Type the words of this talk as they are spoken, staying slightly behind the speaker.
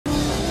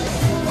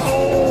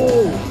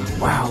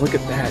look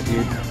at that,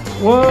 dude.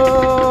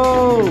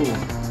 Whoa!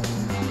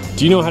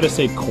 Do you know how to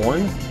say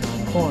corn?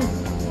 Corn.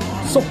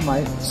 Suck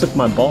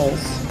my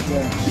balls.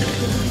 Yeah.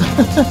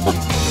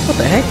 What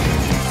the heck?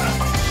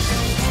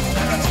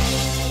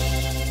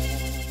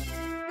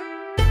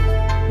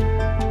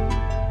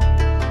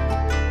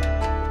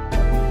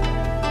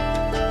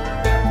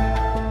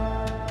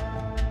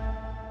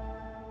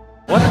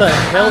 What the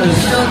hell is...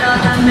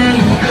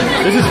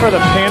 This is for the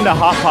Panda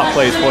Hot Pot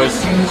place, boys.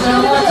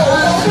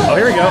 Oh,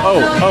 here we go.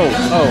 Oh.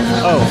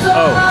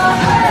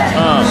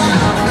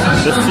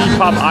 The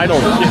C-pop idol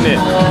getting it.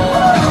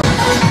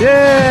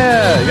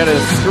 Yeah! You gotta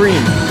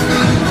scream.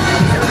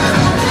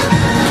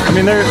 I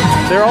mean,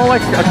 they're all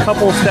like a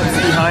couple steps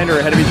behind or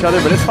ahead of each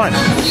other, but it's fine.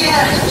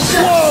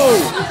 Whoa!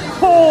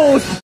 Oh!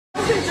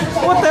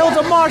 What the hell's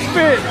a mosh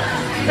pit?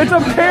 It's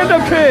a panda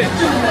pit!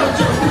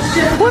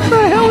 What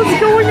the hell is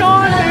going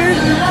on,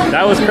 dude?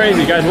 That was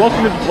crazy, guys.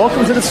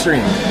 Welcome to the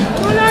stream.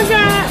 Oh my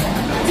god!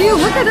 Dude,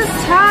 look at this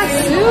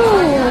tattoo!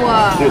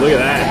 Dude, look at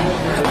that.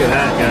 Look at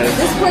that, guys.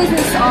 This place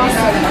is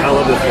awesome. I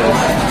love this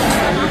place.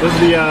 This is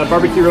the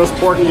barbecue roast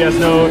pork. You guys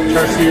know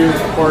char siu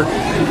pork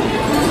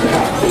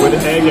with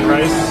egg and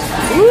rice.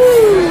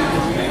 Woo!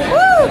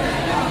 Woo!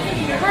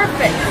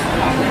 Perfect.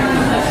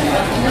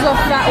 There's a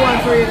fat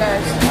one for you guys.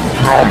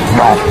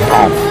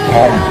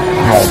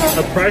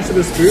 The price of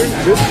this food,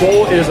 this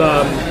bowl is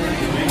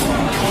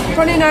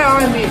 29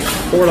 RMB.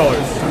 $4.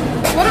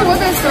 What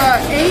does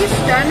A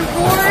stand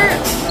for?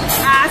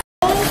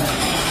 Asshole?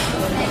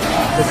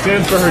 It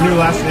stands for her new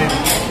last name.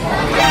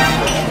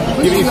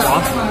 Do you have any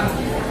sauce?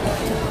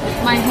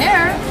 My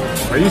hair?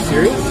 Are you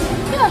serious?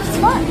 Yeah, it's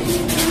fine.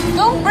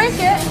 Don't break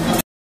it.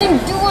 I'm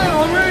doing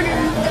already.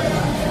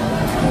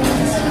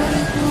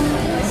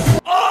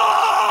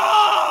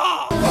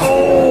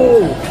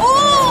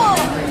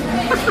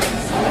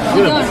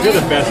 You're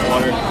the best,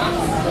 Water.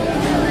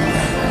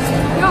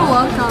 You're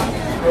welcome.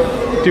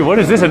 Dude, what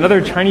is this?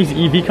 Another Chinese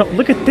EV company?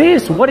 Look at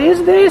this! What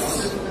is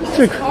this?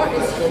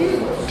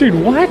 Dude,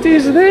 what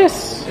is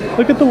this?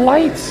 Look at the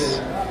lights.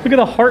 Look at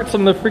the hearts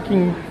on the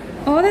freaking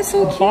Oh, that's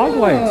so cute. fog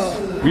lights.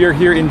 We are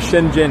here in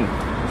Shenzhen,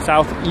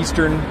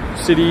 southeastern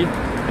city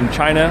in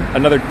China.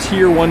 Another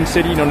tier 1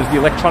 city known as the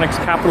electronics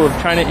capital of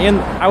China, and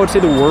I would say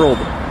the world.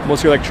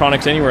 Most of your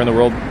electronics anywhere in the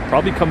world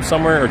probably come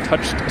somewhere or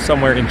touched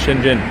somewhere in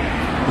Shenzhen.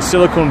 The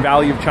Silicon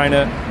Valley of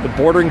China, the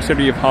bordering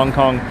city of Hong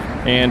Kong,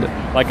 and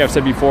like I've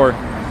said before,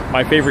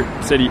 my favorite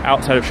city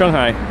outside of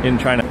Shanghai in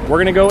China. We're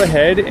gonna go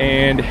ahead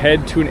and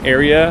head to an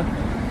area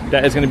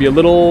that is gonna be a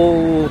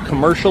little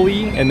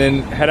commercially, and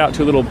then head out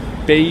to a little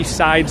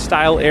bayside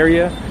style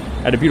area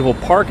at a beautiful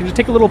park and just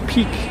take a little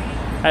peek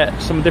at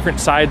some different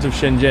sides of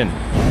Shenzhen.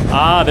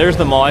 Ah, there's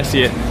the mall, I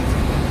see it.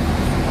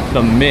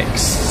 The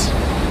Mix.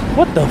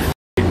 What the f?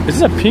 Is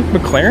this a pink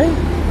McLaren?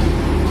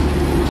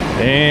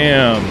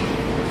 Damn.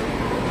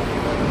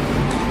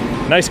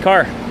 Nice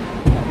car.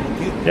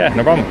 Yeah,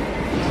 no problem.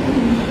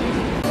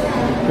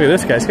 Look at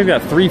this guy. This guy's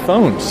got 3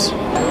 phones.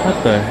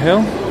 What the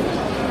hell?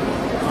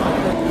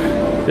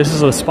 This is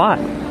the spot.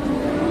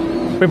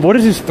 Wait, what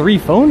is this 3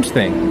 phones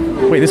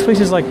thing? Wait, this place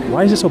is like,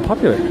 why is it so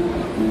popular?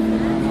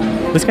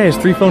 This guy has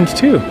 3 phones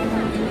too.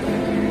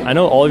 I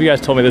know all of you guys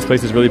told me this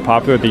place is really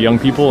popular with the young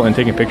people and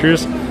taking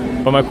pictures,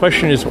 but my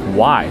question is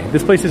why?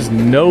 This place is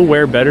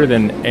nowhere better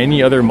than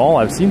any other mall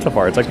I've seen so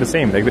far. It's like the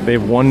same. They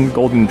have one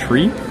golden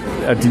tree,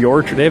 a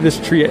Dior tree. They have this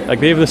tree, like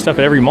they have this stuff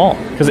at every mall.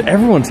 Because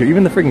everyone's here.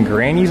 Even the freaking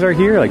grannies are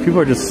here. Like people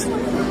are just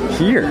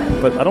here.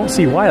 But I don't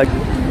see why. Like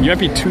you might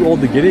be too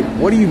old to get it.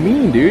 What do you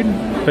mean, dude?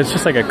 But it's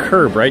just like a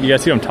curb, right? You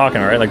guys see what I'm talking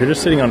about, right? Like they're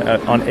just sitting on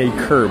a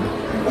curb.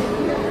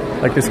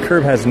 Like this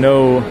curb has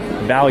no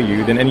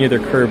value than any other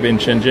curb in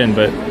Shenzhen,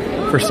 but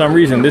for some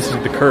reason this is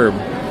the curb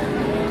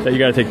that you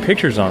gotta take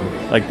pictures on.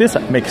 Like this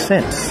makes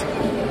sense.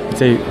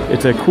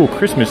 It's a cool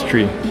Christmas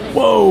tree.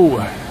 Whoa!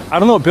 I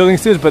don't know what building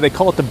this is, but they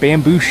call it the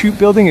bamboo shoot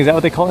building. Is that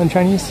what they call it in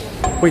Chinese?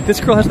 Wait, this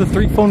girl has the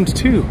 3 phones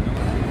too.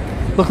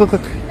 Look, look,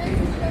 look.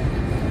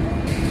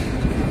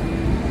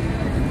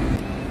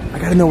 I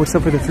gotta know what's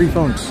up with the 3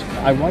 phones.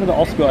 I wanted to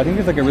also go, I think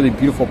there's like a really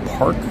beautiful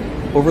park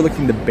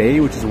overlooking the bay,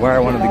 which is where I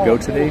wanted to go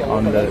today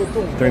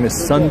during the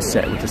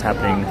sunset, which is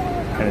happening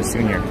kind of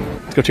soon here.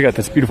 Let's go check out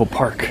this beautiful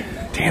park.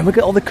 Damn, look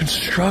at all the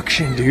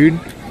construction, dude.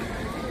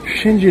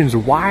 Shenzhen's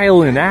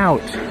wilding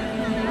out.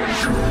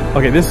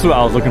 Okay, this is what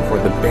I was looking for,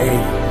 the bay.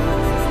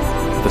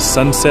 The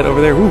sunset over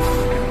there, oof.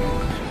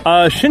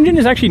 Shenzhen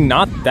is actually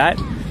not that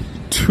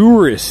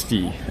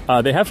touristy.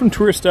 They have some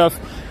tourist stuff,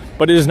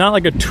 but it is not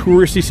like a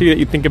touristy city that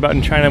you think about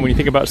in China when you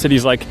think about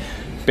cities like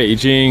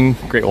Beijing,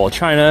 Great Wall of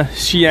China,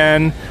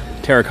 Xi'an,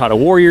 Terracotta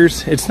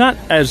Warriors. It's not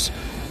as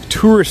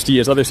touristy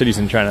as other cities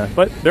in China,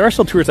 but there are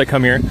still tourists that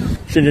come here.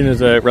 Shenzhen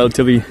is a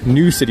relatively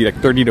new city, like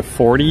 30 to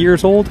 40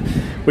 years old,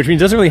 which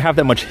means it doesn't really have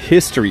that much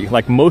history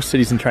like most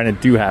cities in China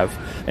do have.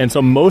 And so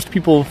most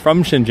people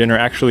from Shenzhen are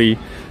actually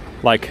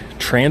like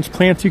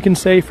transplants, you can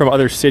say, from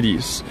other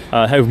cities,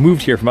 have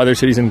moved here from other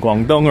cities in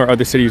Guangdong or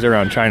other cities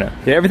around China.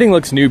 Yeah, everything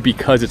looks new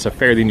because it's a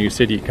fairly new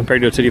city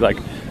compared to a city like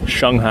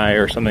Shanghai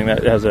or something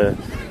that has a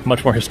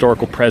much more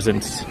historical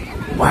presence.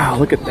 Wow,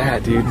 look at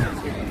that, dude.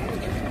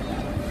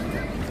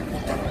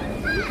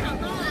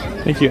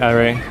 Thank you,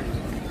 Ira.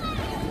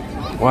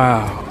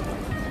 Wow.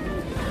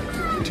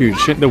 Dude,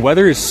 shit, the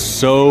weather is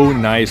so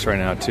nice right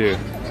now, too.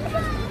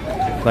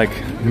 Like,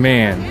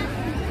 man.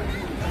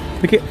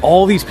 Look at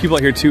all these people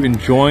out here, too,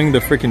 enjoying the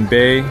freaking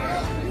bay,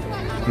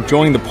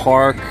 enjoying the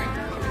park,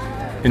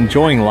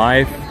 enjoying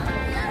life.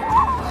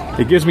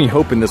 It gives me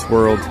hope in this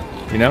world,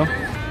 you know?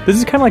 This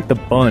is kind of like the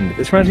Bund.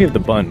 This reminds me of the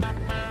Bund.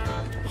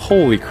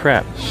 Holy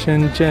crap.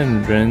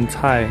 Shenzhen人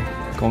才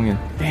公园.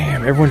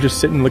 Damn, everyone's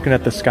just sitting looking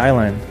at the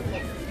skyline.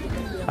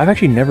 I've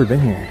actually never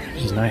been here,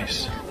 which is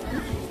nice.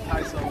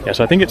 Yeah,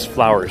 so I think it's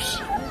flowers.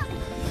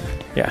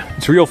 Yeah,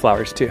 it's real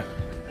flowers too.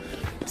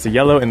 It's the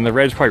yellow and the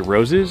red is probably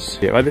roses.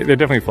 Yeah, they're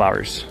definitely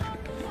flowers.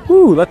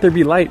 Woo, let there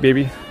be light,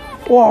 baby.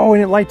 Whoa,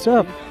 and it lights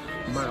up.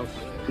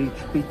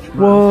 Beach,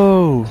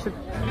 whoa.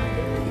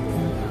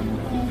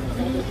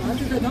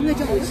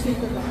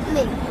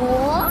 美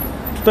国。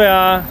对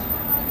啊，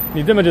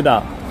你怎么知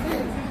道？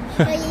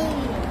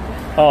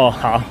哦，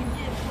好。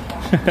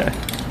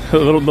the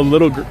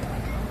little girl.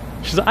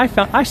 She said,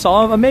 I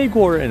saw a 美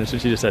国人. So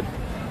she just said,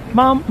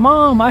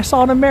 Mom, I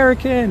saw an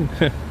American.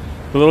 The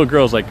little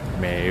girl's like,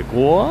 美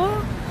国?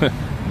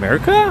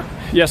 America?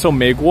 Yeah, so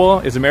美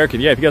国 is American.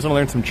 Yeah, if you guys want to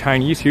learn some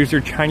Chinese, here's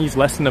your Chinese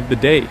lesson of the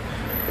day.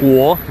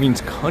 国 means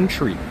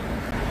country.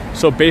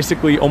 So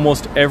basically,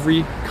 almost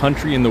every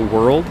country in the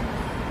world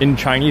in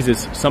Chinese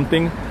is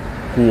something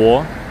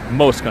国,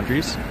 most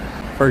countries.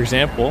 For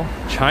example,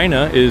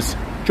 China is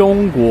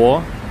中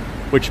国,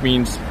 which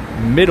means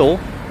middle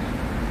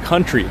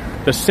country,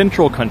 the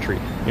central country.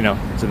 You know,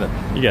 it's in the,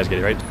 you guys get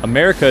it, right?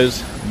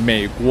 America's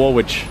美国,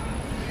 which,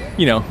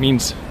 you know,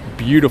 means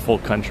beautiful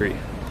country,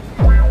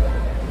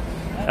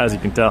 as you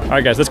can tell. All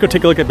right, guys, let's go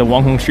take a look at the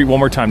Wanghong Street one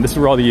more time. This is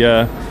where all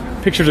the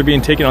pictures are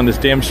being taken on this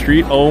damn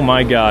street. Oh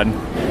my God.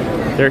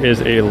 There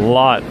is a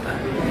lot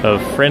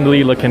of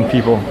friendly looking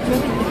people.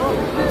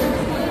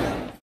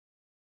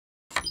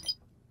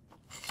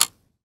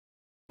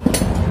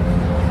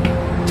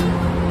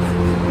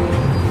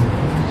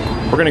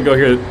 We're gonna go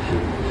here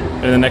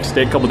in the next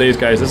day, couple days,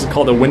 guys. This is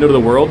called a window to the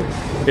world.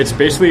 It's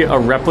basically a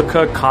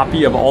replica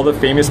copy of all the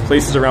famous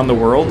places around the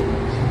world.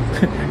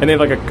 And they have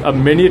like a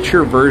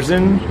miniature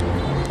version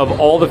of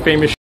all the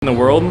famous in the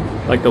world,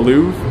 like the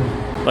Louvre.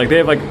 Like they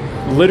have like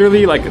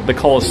literally like the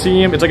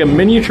Colosseum. It's like a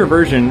miniature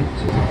version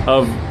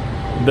of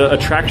the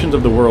attractions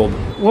of the world.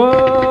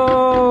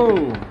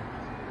 Whoa!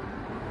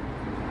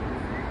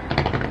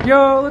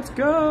 Yo, let's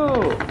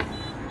go!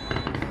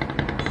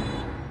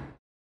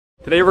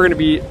 Today we're gonna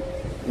be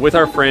with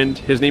our friend.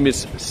 His name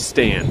is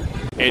Stan,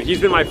 and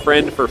he's been my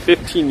friend for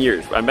 15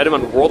 years. I met him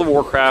on World of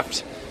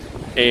Warcraft,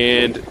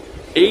 and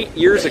 9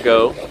 years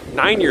ago,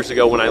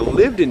 when I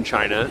lived in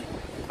China,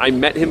 I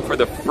met him for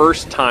the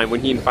first time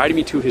when he invited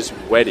me to his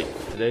wedding.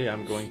 Today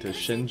I'm going to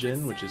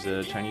Shenzhen, which is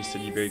a Chinese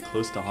city very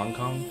close to Hong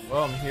Kong.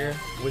 Well, I'm here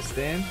with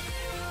Stan.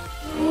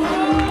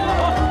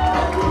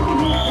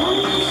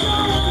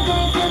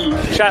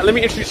 Chat, let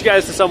me introduce you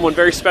guys to someone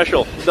very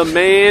special. The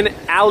man,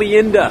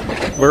 Alienda.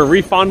 We're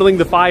refondling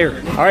the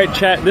fire. All right,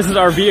 chat, this is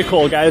our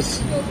vehicle, guys.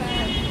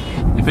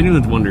 If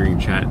anyone's wondering,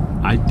 chat,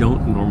 I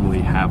don't normally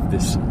have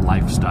this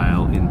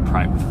lifestyle in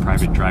with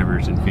private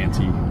drivers and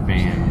fancy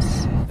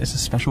vans. It's a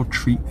special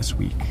treat this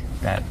week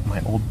that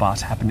my old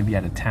boss happened to be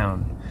out of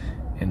town,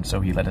 and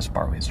so he let us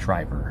borrow his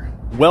driver.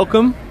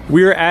 Welcome.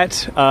 We're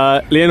at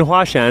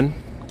Lianhuashan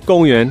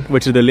Gongyuan,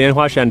 which is the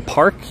Lianhuashan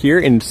Park here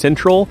in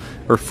central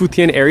or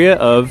Futian area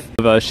of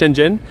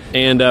Shenzhen,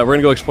 and we're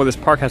gonna go explore this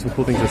park, have some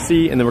cool things to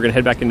see, and then we're gonna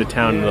head back into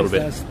town in a little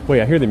bit.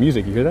 Wait, I hear the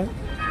music. You hear that?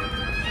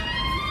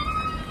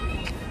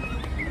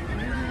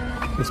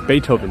 It's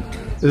Beethoven.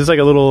 This is like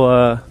a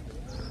little,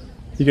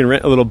 you can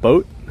rent a little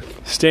boat.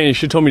 Stan, you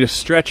should have told me to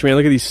stretch, man.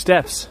 Look at these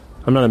steps.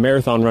 I'm not a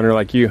marathon runner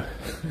like you.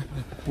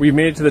 We've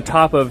made it to the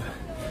top of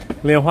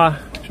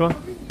Lianhuashan.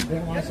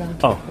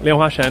 Oh,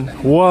 Lianhuashan.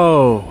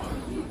 Whoa.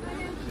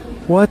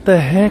 What the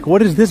heck?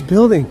 What is this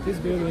building? This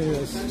building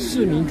is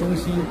市民中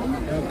心,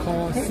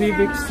 called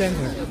Civic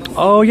Center.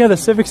 Oh yeah, the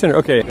Civic Center.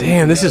 Okay.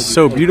 Damn, this is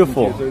so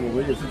beautiful.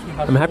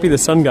 I'm happy the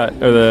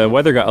the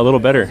weather got a little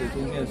better.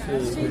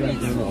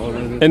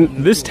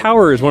 And this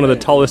tower is one of the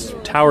tallest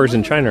towers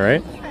in China,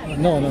 right?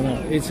 No.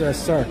 It's a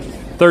third.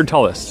 Third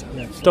tallest.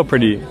 Still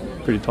pretty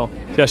tall.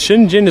 Yeah,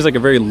 Shenzhen is like a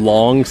very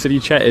long city,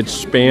 chat. It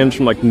spans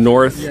from like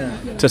north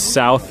to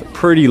south.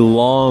 Pretty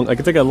long. Like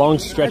it's like a long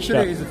stretch.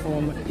 Actually, it's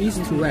from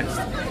east to west.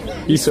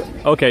 East.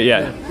 Okay,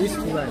 yeah. East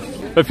to west.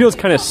 But it feels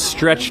kind of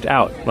stretched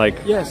out, like.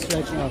 Yeah,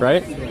 stretched out.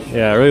 Right?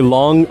 Yeah, really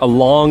long. A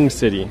long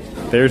city.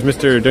 There's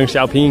Mr. Deng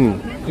Xiaoping.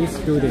 This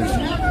building.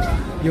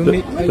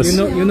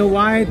 You know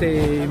why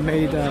they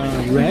made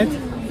red?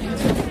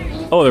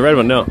 Oh, the red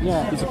one. No.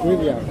 Yeah, it's a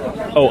graveyard.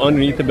 Oh,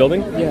 underneath the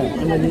building? Yeah,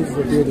 underneath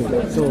the building.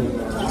 So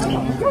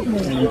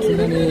too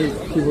many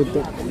people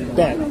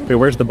dead. Wait,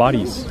 where's the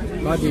bodies?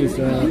 Bodies.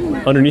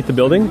 Underneath the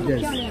building?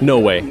 Yes. No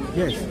way.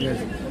 Yes.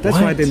 That's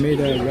why they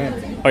made a red.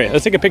 Okay,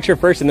 let's take a picture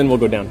first and then we'll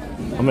go down.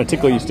 I'm gonna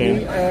tickle you,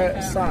 Stan.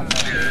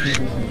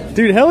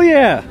 Dude, hell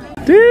yeah!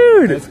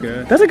 Dude! That's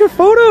good. That's a good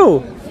photo!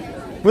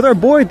 With our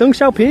boy, Deng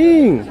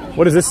Xiaoping!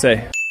 What does this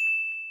say?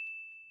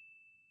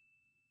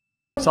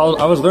 So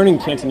I was learning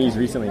Cantonese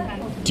recently.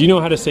 Do you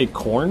know how to say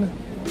corn?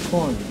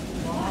 Corn.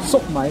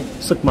 Suck my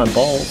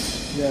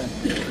balls. Yeah.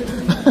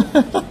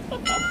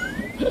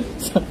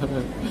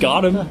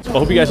 Got him. I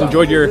hope you guys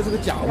enjoyed your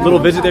little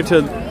visit there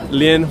to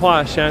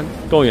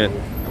Lianhuashan 公园.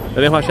 The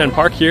Lianhuashan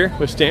Park here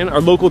with Stan,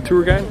 our local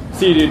tour guide.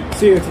 See you, dude.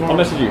 See you tomorrow. I'll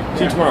message you.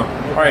 See you tomorrow.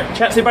 All right,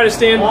 chat. Say bye to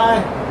Stan.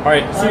 Bye. All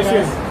right, see you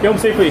soon. Get home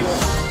safely.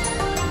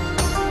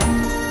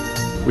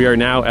 We are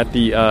now at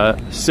the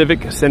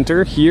Civic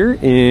Center here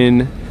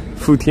in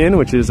Futian,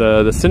 which is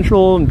the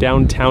central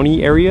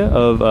downtowny area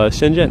of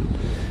Shenzhen.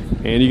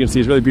 And you can see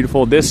it's really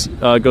beautiful. This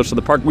goes to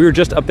the park. We were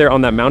just up there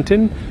on that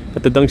mountain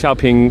at the Deng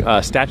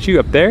Xiaoping statue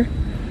up there.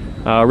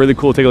 Really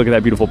cool. Take a look at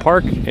that beautiful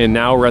park. And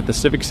now we're at the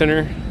Civic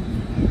Center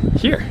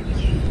here.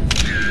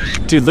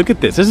 Dude, look at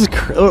this. This is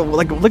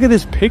like, look at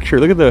this picture.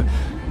 Look at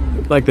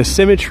the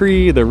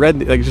symmetry, the red.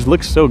 Like, it just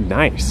looks so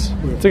nice.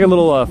 It's like a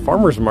little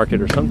farmer's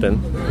market or something.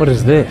 What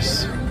is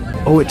this?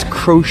 Oh, it's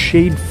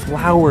crocheted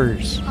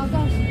flowers.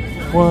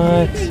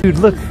 What? Dude,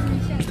 look.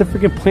 It's the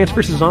freaking Plants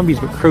vs. Zombies,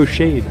 but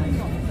crocheted.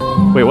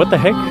 Wait, what the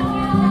heck?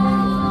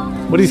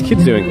 What are these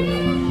kids doing?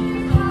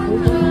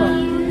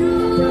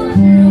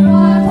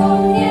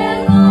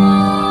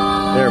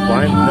 They're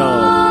blind? No.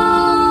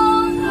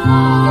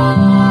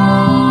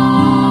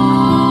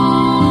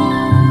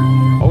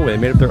 Oh, they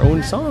made up their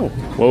own song.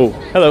 Whoa.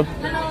 Hello.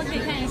 Hello，可以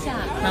看一下。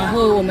然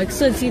后我们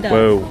设计的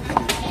Whoa.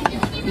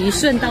 一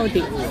顺到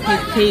底，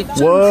可以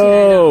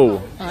Whoa.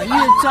 越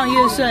撞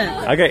越顺。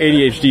 I got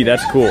ADHD.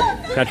 That's cool.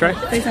 Can I try?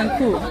 非常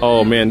酷。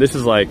 Oh man, this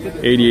is like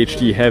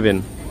ADHD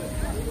heaven.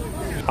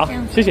 好，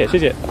谢谢，谢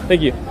谢.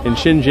 Thank you. In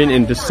Shenzhen,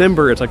 in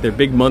December, it's like their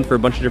big month for a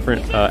bunch of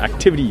different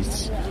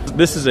activities.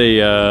 This is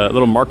a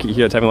little market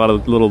here that's having a lot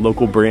of little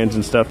local brands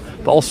and stuff,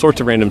 but all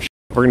sorts of random shit.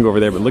 We're gonna go over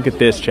there, but look at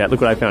this, chat.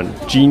 Look what I found.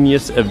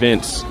 Genius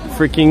Events.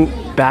 Freaking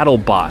battle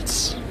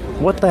bots.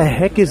 What the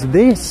heck is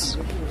this?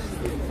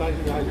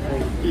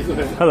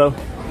 Hello.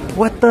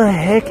 What the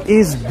heck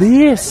is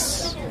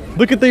this?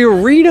 Look at the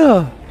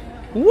arena.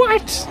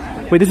 What?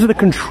 Wait, this is the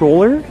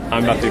controller?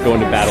 I'm about to go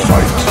into battle.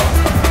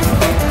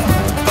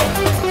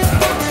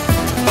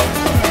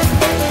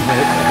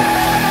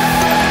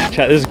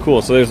 Chat, this is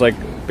cool. So there's like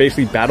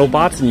basically battle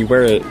bots and you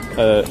wear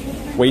a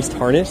waist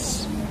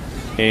harness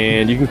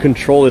and you can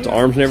control its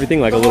arms and everything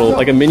like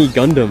a mini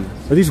Gundam.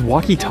 Are these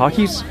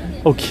walkie-talkies?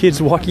 Oh,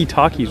 kids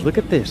walkie-talkies. Look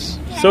at this.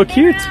 So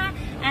cute.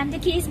 And the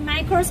kid's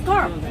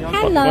microscope.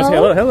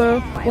 Hello. Hello.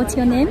 What's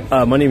your name?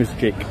 My name is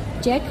Jake.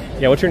 Jake.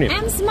 Yeah, what's your name?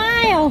 I'm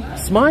Smile.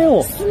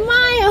 Smile.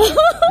 Smile.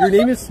 Your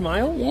name is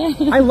Smile?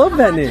 Yeah. I love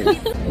that name.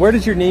 Where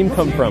does your name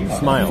come from?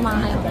 Smile.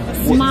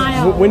 Smile.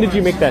 Smile. When did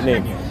you make that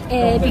name?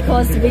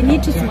 Because we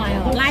need to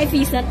smile. Life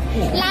is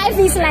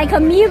like a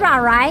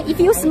mirror, right? If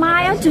you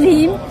smile to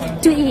him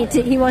to eat,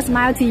 he will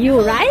smile to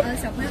you, right?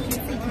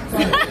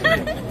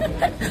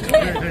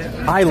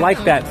 I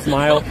like that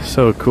smile.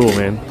 So cool,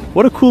 man.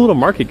 What a cool little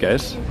market,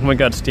 guys. Oh my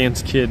God,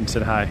 Stan's kid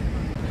said hi.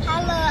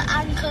 Hello,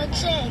 Uncle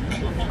Jake.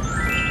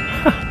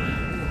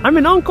 I'm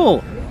an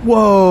uncle.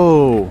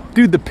 Whoa.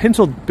 Dude, the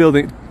pencil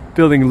building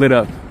lit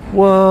up.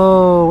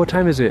 Whoa, what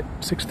time is it?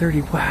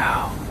 6:30,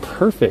 wow.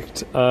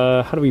 Perfect.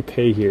 How do we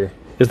pay here?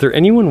 Is there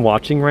anyone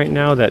watching right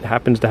now that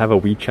happens to have a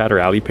WeChat or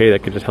Alipay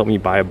that could just help me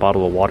buy a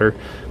bottle of water?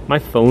 My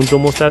phone's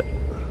almost at...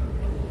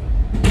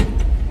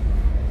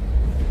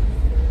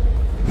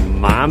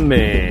 My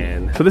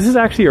man. So this is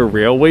actually a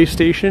railway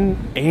station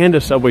and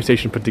a subway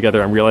station put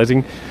together, I'm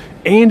realizing.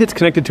 And it's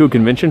connected to a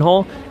convention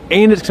hall,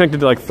 and it's connected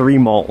to like 3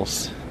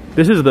 malls.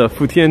 This is the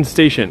Futian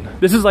station.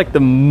 This is like the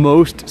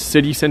most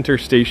city center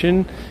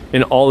station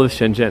in all of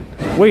Shenzhen.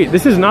 Wait,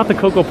 this is not the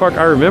Coco Park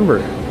I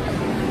remember.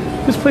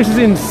 This place is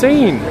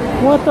insane.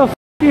 What the f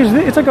is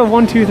this? It's like a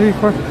 1, 2, 3,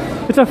 4.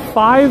 It's a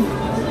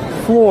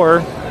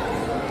 5-floor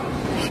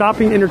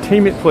shopping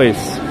entertainment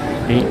place.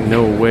 Ain't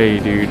no way,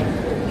 dude.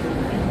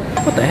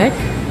 What the heck?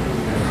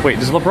 Wait,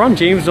 does LeBron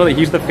James know that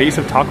he's the face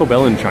of Taco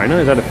Bell in China?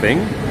 Is that a thing?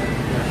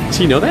 Does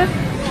he know that?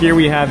 Here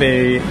we have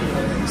a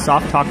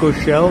soft taco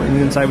shell, and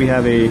inside we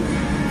have a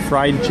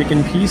fried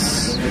chicken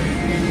piece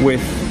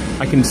with,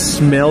 I can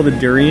smell the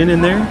durian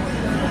in there.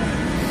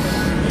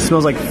 It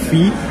smells like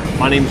feet.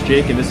 My name's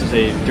Jake, and this is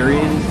a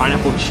durian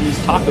pineapple cheese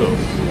taco.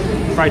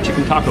 Fried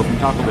chicken taco from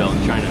Taco Bell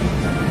in China.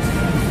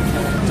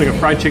 It's like a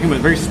fried chicken,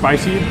 but very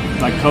spicy,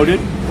 like coated.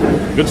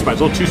 Good spice,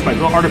 a little too spicy,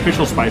 a little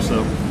artificial spice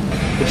though.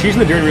 The cheese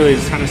and the durian really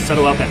just kind of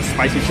settle out that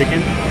spicy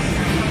chicken.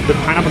 The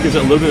pineapple gives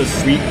it a little bit of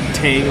sweet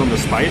tang on the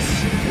spice.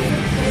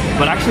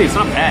 But actually, it's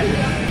not bad.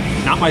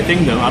 Not my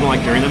thing though, I don't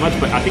like durian that much,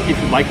 but I think if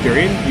you like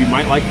durian, you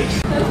might like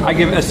this. I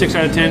give it a 6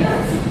 out of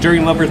 10.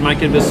 Durian lovers might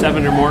give this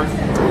 7 or more.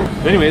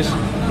 But anyways,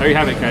 there you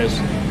have it, guys.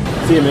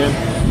 See you, man.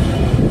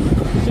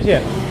 See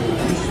ya.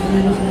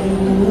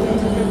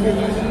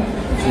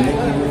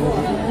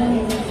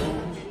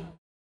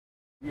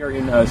 We are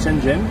in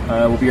Shenzhen.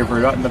 We'll be here for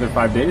about another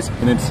 5 days.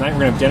 And then tonight we're going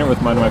to have dinner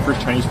with one of my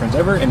first Chinese friends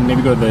ever and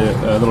maybe go to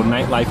the little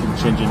nightlife and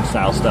Shenzhen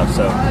style stuff.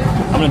 So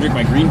I'm going to drink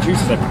my green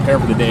juice as I prepare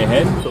for the day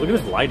ahead. So look at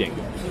this lighting.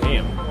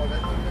 Damn.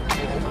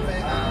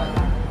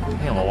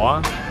 Damn,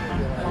 Lawa.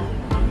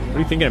 What are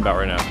you thinking about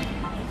right now?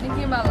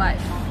 Thinking about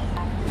life.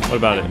 What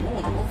about it?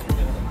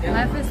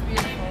 Life is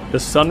beautiful. The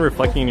sun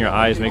reflecting in your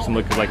eyes makes them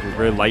look like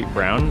very light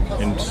brown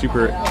and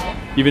super,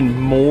 even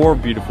more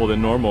beautiful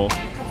than normal.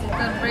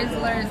 The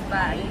Rizzler is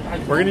back.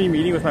 We're gonna be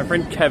meeting with my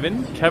friend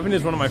Kevin. Kevin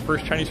is one of my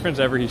first Chinese friends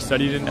ever. He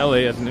studied in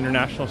LA as an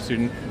international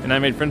student, and I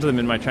made friends with him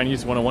in my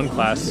Chinese 101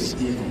 class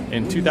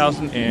in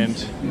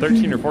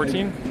 2013 or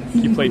 14.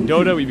 He played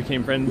Dota, we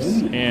became friends,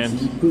 and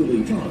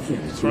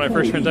it's one of my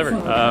first friends ever.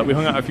 We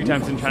hung out a few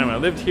times in China when I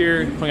lived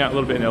here, hung out a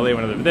little bit in LA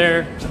when I lived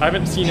there. I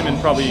haven't seen him in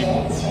probably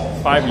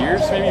 5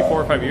 years, maybe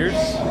 4 or 5 years.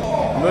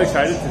 I'm really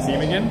excited to see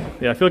him again.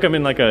 Yeah, I feel like I'm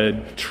in like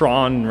a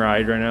Tron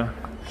ride right now.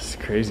 It's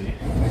crazy.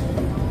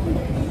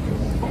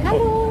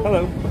 Hello.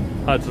 Hello.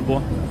 直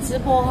播。直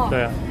播哈。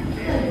对啊。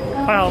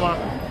还好吗？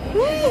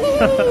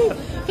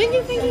 Thank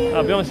you, thank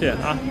you. 不用谢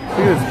啊。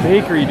Look at this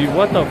bakery, dude.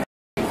 What the?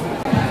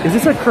 Is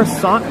this a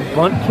croissant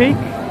bunt cake?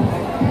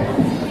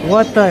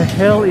 What the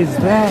hell is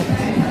that?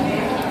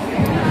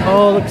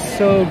 Oh, it looks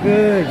so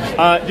good.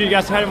 Dude, you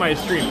guys had in my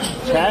stream.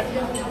 Chat.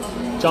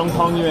 Zhang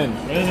Peng Yuan.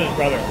 This is his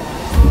brother.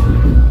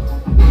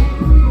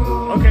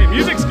 Okay,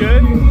 music's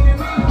good.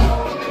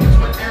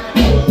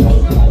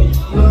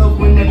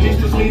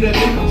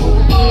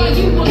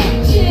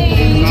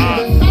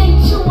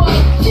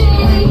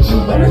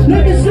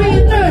 Let me see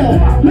it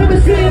now. Let me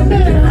see it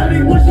now.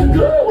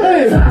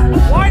 Hey.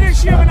 Why does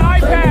she have an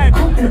iPad?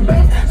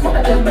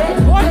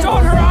 What's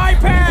on her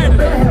iPad?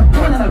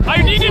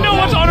 I need to know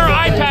what's on her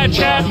iPad,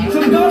 chat.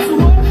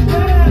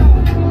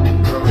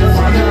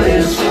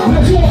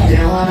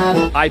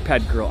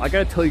 iPad Girl. I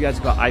gotta tell you guys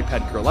about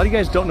iPad Girl. A lot of you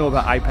guys don't know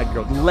about iPad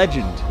Girl.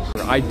 Legend.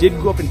 I did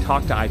go up and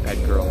talk to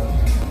iPad Girl.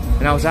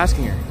 And I was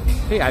asking her,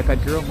 hey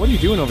iPad Girl, what are you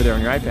doing over there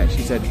on your iPad?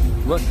 She said,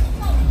 look,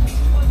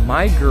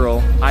 my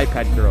girl,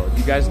 iPad Girl,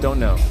 you guys don't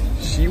know,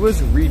 she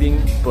was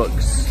reading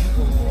books.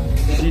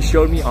 She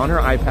showed me on her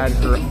iPad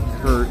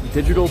her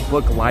digital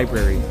book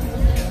library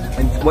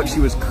and what she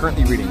was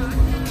currently reading.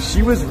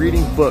 She was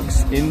reading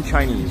books in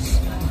Chinese.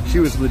 She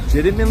was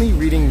legitimately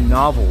reading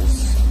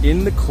novels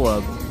in the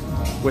club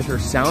with her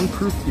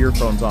soundproof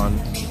earphones on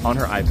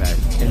her iPad.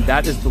 And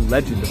that is the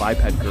legend of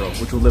iPad Girl,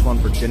 which will live on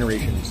for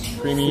generations.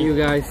 Creamy. See you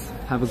guys.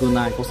 Have a good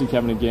night. We'll see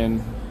Kevin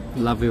again.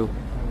 Love you.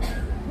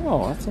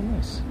 Oh, that's so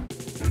nice.